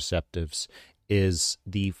contraceptives is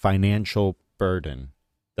the financial burden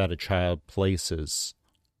that a child places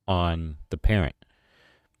on the parent.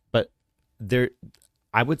 But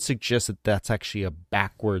I would suggest that that's actually a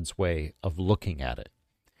backwards way of looking at it.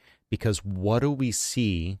 Because what do we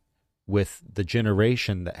see with the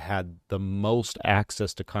generation that had the most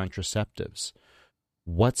access to contraceptives?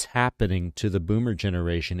 What's happening to the boomer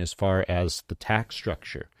generation as far as the tax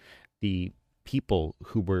structure? The people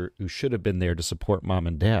who should have been there to support mom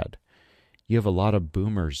and dad. You have a lot of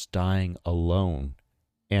boomers dying alone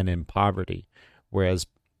and in poverty, whereas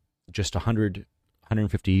just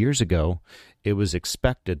 150 years ago, it was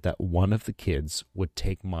expected that one of the kids would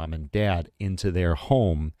take mom and dad into their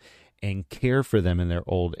home and care for them in their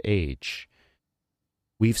old age.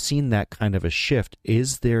 We've seen that kind of a shift.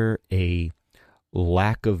 Is there a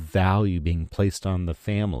lack of value being placed on the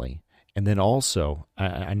family? And then also,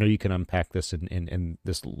 I know you can unpack this in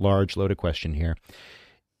this large loaded question here.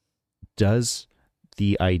 Does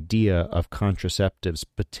the idea of contraceptives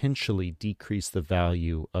potentially decrease the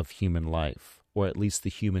value of human life, or at least the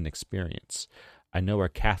human experience? I know our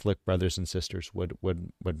Catholic brothers and sisters would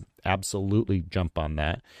absolutely jump on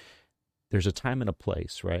that. There's a time and a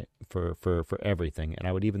place, right, for everything. And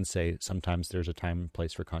I would even say sometimes there's a time and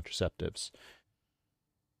place for contraceptives.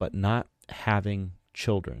 But not having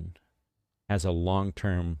children has a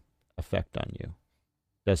long-term effect on you,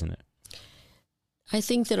 doesn't it? I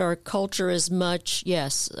think that our culture is much,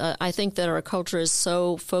 yes, I think that our culture is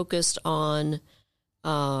so focused on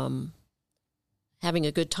having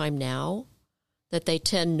a good time now that they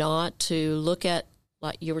tend not to look at,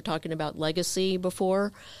 like you were talking about legacy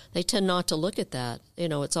before, they tend not to look at that. You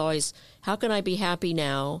know, it's always, how can I be happy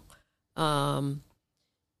now? The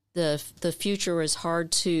future is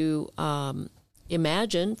hard to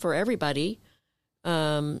imagine for everybody.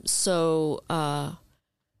 So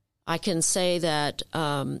I can say that,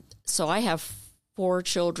 so I have 4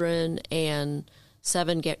 children and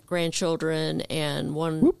 7 grandchildren and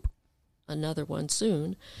another one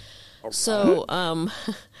soon. Right. So,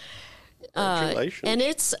 congratulations. And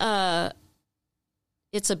it's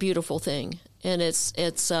a beautiful thing. And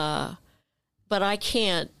but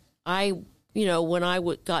when I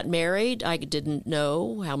got married, I didn't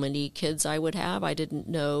know how many kids I would have. I didn't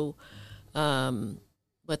know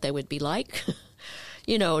what they would be like.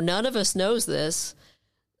 None of us knows this.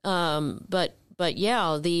 But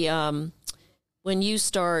yeah, when you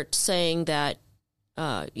start saying that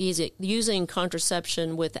using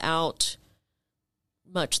contraception without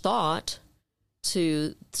much thought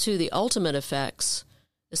to the ultimate effects,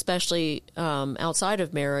 especially outside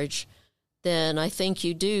of marriage, then I think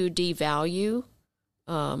you do devalue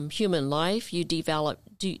human life. You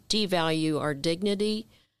devalue our dignity.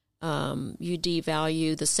 You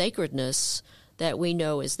devalue the sacredness that we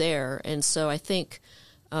know is there. And so I think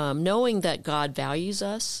knowing that God values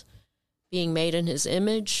us, being made in His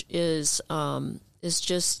image, is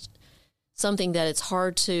just something that it's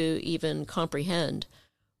hard to even comprehend.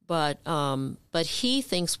 But He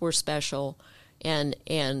thinks we're special, and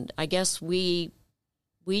I guess we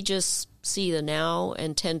just see the now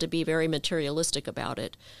and tend to be very materialistic about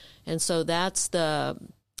it. And so that's the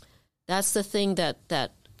thing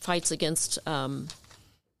that fights against the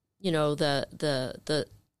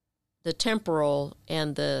temporal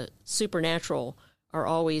and the supernatural are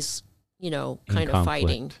always kind of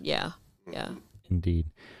fighting. Yeah. Indeed.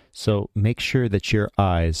 So make sure that your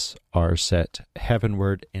eyes are set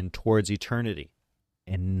heavenward and towards eternity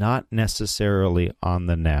and not necessarily on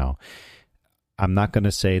the now. I'm not going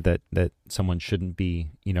to say that someone shouldn't be,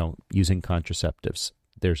 using contraceptives.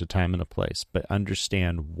 There's a time and a place, but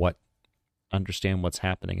understand what's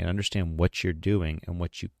happening and understand what you're doing and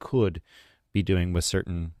what you could be doing with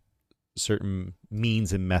certain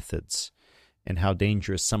means and methods and how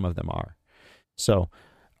dangerous some of them are. So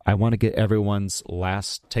I want to get everyone's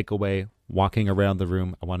last takeaway walking around the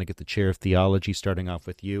room. I want to get the chair of theology starting off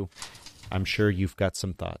with you. I'm sure you've got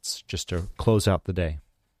some thoughts just to close out the day.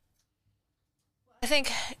 I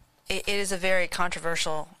think it is a very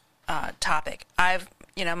controversial topic. My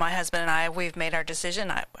husband and I, we've made our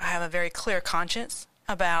decision. I have a very clear conscience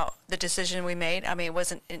about the decision we made. I mean, it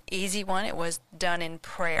wasn't an easy one. It was done in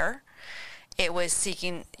prayer. It was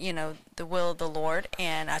seeking, the will of the Lord.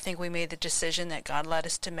 And I think we made the decision that God led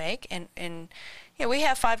us to make. And we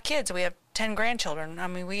have 5 kids. We have 10 grandchildren. I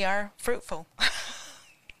mean, we are fruitful.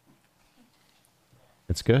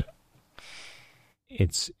 That's good.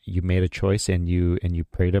 You made a choice and you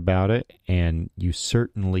prayed about it, and you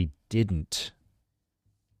certainly didn't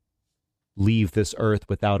leave this earth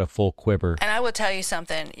without a full quiver. And I will tell you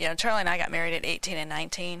something. Charlie and I got married at 18 and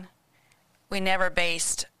 19. We never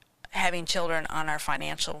based having children on our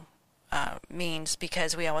financial means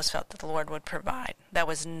because we always felt that the Lord would provide. That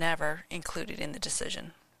was never included in the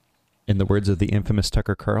decision. In the words of the infamous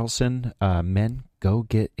Tucker Carlson, men, go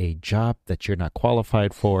get a job that you're not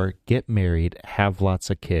qualified for, get married, have lots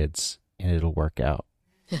of kids, and it'll work out.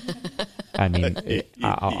 I mean,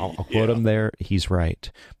 I'll quote him there. He's right.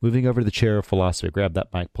 Moving over to the chair of philosophy. Grab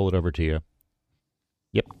that mic, pull it over to you.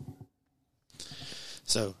 Yep.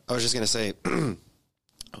 So I was just going to say,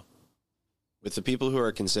 with the people who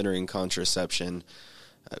are considering contraception,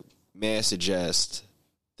 may I suggest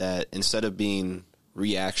that instead of being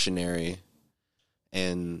reactionary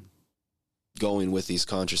and going with these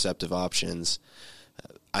contraceptive options,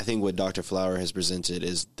 I think what Dr. Flower has presented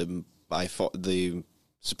is the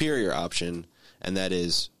superior option, and that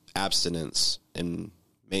is abstinence and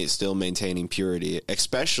still maintaining purity,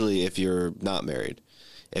 especially if you're not married.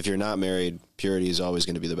 If you're not married, purity is always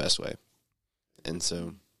going to be the best way. And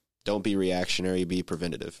so don't be reactionary, be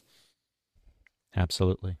preventative.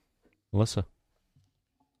 Absolutely. Melissa?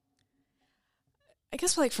 I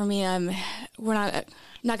guess for me, we're not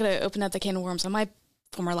going to open up the can of worms on my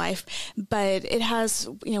former life, but it has,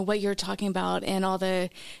 what you're talking about and all the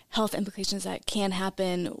health implications that can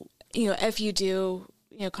happen, if you do,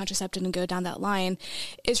 contraceptive and go down that line.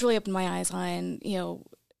 It's really opened my eyes on,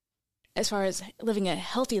 as far as living a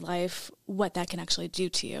healthy life, what that can actually do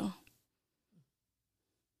to you.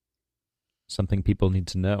 something people need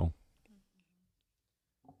to know.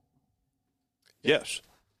 Yes.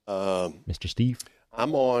 Mr. Steve?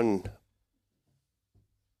 I've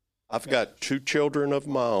got 2 children of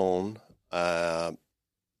my own.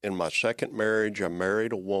 In my second marriage, I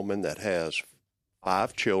married a woman that has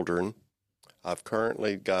 5 children. I've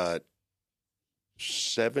currently got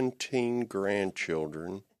 17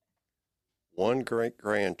 grandchildren, 1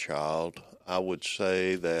 great-grandchild. I would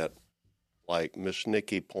say that, like Miss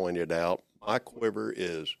Nikki pointed out, my quiver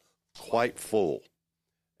is quite full.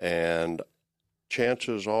 And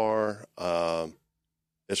chances are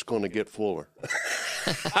it's going to get fuller.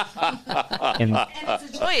 And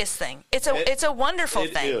It's a joyous thing. It's a wonderful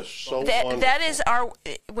thing. It is so That wonderful.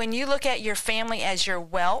 is when you look at your family as your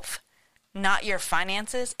wealth, not your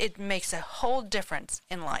finances, it makes a whole difference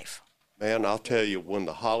in life. Man, I'll tell you, when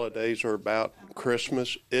the holidays are about,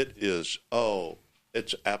 Christmas, it's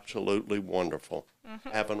absolutely wonderful.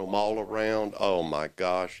 Having them all around, oh my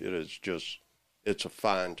gosh, it's a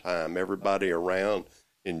fine time. Everybody around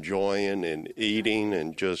enjoying and eating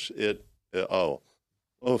and Children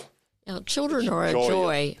are a joyous.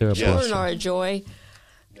 joy. They're a Children blessing. are a joy.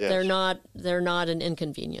 Yes. They're not an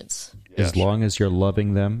inconvenience. as long as you're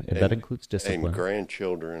loving them, and that includes And discipline.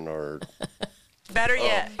 grandchildren are, Better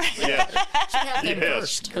yet. Have them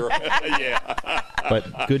first.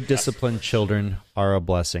 But good disciplined children are a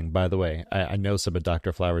blessing. By the way, I know some of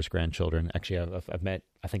Dr. Flower's grandchildren. Actually, I've met,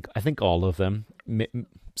 I think all of them.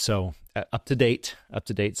 So up to date,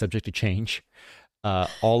 subject to change.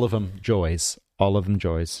 All of them joys.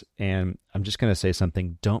 And I'm just going to say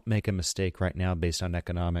something. Don't make a mistake right now based on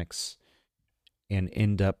economics and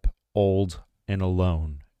end up old and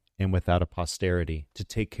alone and without a posterity to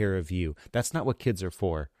take care of you. That's not what kids are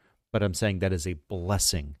for, but I'm saying that is a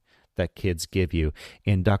blessing that kids give you.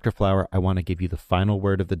 And Dr. Flower, I want to give you the final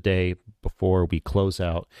word of the day before we close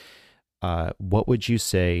out. What would you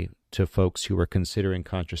say to folks who are considering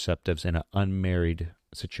contraceptives in an unmarried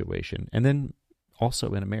situation and then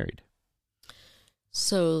also in a married?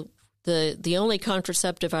 So the only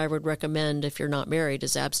contraceptive I would recommend if you're not married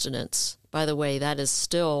is abstinence. By the way, that is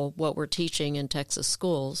still what we're teaching in Texas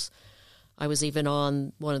schools. I was even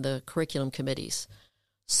on one of the curriculum committees.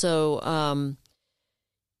 So a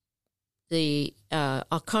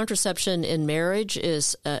contraception in marriage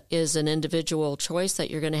is an individual choice that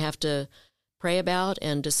you're going to have to pray about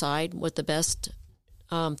and decide what the best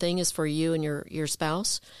thing is for you and your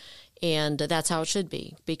spouse. And that's how it should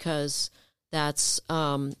be, because that's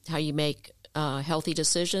how you make healthy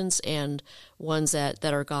decisions and ones that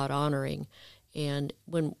are God-honoring. And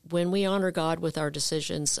when we honor God with our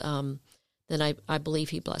decisions, then I believe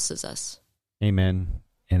He blesses us. Amen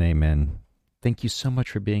and amen. Thank you so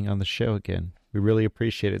much for being on the show again. We really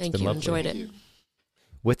appreciate it. It's Thank been you. lovely. Enjoyed it.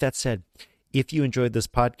 With that said, if you enjoyed this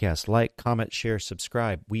podcast, like, comment, share,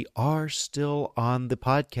 subscribe. We are still on the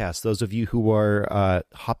podcast. Those of you who are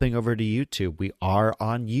hopping over to YouTube, we are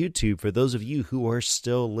on YouTube. For those of you who are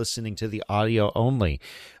still listening to the audio only,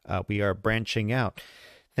 we are branching out.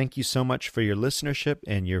 Thank you so much for your listenership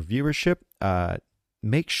and your viewership.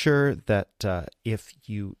 Make sure that if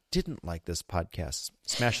you didn't like this podcast,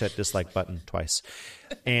 smash that dislike button twice.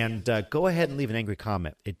 And go ahead and leave an angry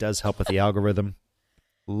comment. It does help with the algorithm.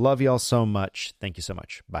 Love y'all so much. Thank you so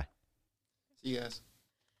much. Bye. See you guys.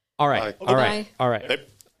 All right. Bye. All right. Bye. All right.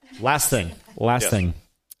 Last thing.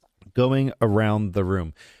 Going around the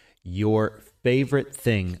room. Your favorite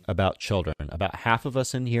thing about children. About half of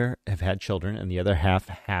us in here have had children, and the other half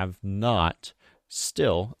have not.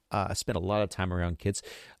 Still, I spent a lot of time around kids.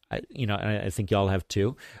 I think y'all have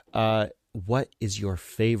too. What is your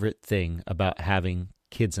favorite thing about having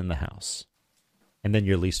kids in the house? And then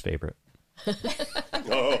your least favorite.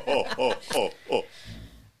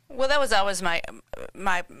 Well, that was always my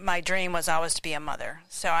dream was always to be a mother.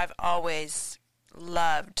 So I've always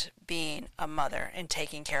loved being a mother and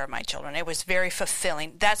taking care of my children. It was very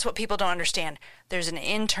fulfilling. That's what people don't understand. There's an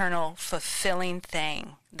internal fulfilling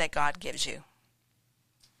thing that God gives you.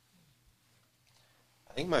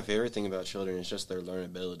 I think my favorite thing about children is just their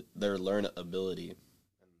learnability.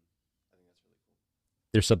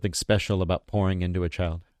 There's something special about pouring into a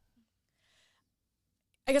child.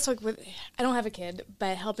 I guess I don't have a kid,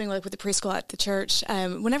 but helping with the preschool at the church,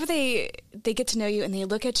 whenever they get to know you and they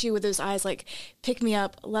look at you with those eyes like, pick me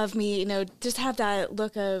up, love me, just have that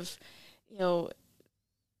look of,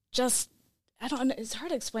 just, I don't know, it's hard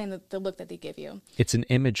to explain the look that they give you. It's an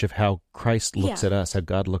image of how Christ looks at us, how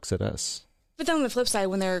God looks at us. But then on the flip side,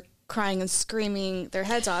 when they're crying and screaming their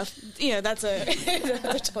heads off, that's a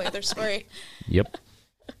totally other story. Yep.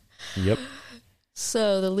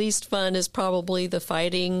 So the least fun is probably the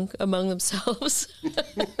fighting among themselves.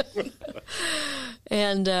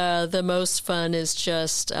 And the most fun is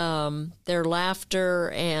just their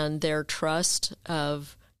laughter and their trust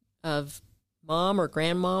of mom or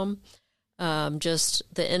grandmom. Just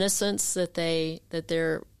the innocence that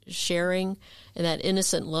they're sharing and that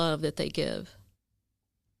innocent love that they give.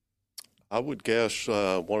 I would guess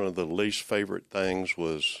one of the least favorite things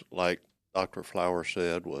was, like Dr. Flower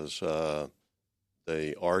said, was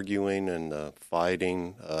the arguing and the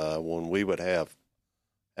fighting when we would have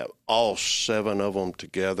all 7 of them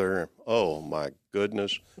together. Oh, my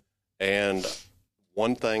goodness. And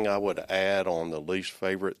one thing I would add on the least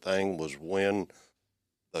favorite thing was when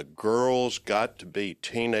the girls got to be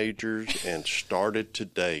teenagers and started to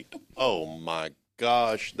date. Oh, my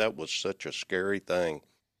gosh, that was such a scary thing.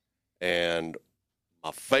 And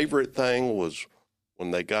my favorite thing was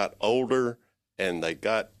when they got older and they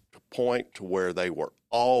got to a point to where they were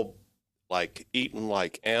all like eating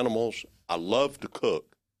like animals. I love to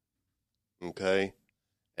cook, okay?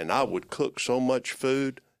 And I would cook so much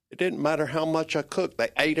food. It didn't matter how much I cooked. They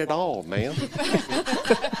ate it all, man.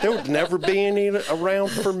 There would never be any around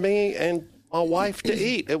for me and my wife to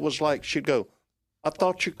eat. It was like she'd go, I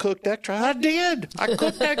thought you cooked extra. I did. I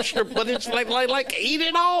cooked extra, but it's like eat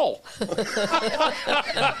it all.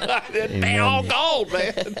 They all gone,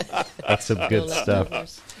 man. That's some good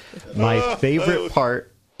stuff. My favorite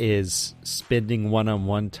part is spending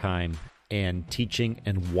one-on-one time and teaching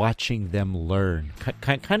and watching them learn.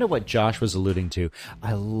 Kind of what Josh was alluding to.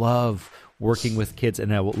 I love working with kids,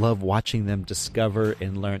 and I love watching them discover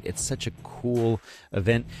and learn. It's such a cool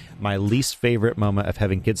event. My least favorite moment of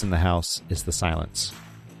having kids in the house is the silence.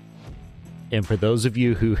 And for those of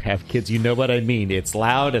you who have kids, you know what I mean. It's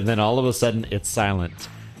loud, and then all of a sudden, it's silent.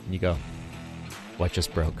 And you go, what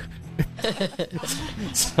just broke?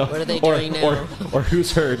 So, what are they doing now? Or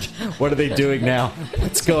who's hurt? What are they doing now?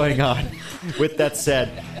 What's going on? With that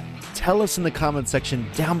said, tell us in the comment section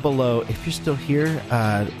down below, if you're still here,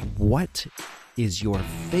 what is your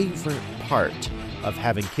favorite part of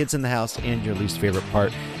having kids in the house and your least favorite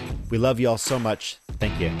part? We love you all so much.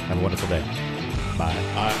 Thank you. Have a wonderful day. Bye.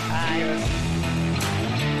 Bye.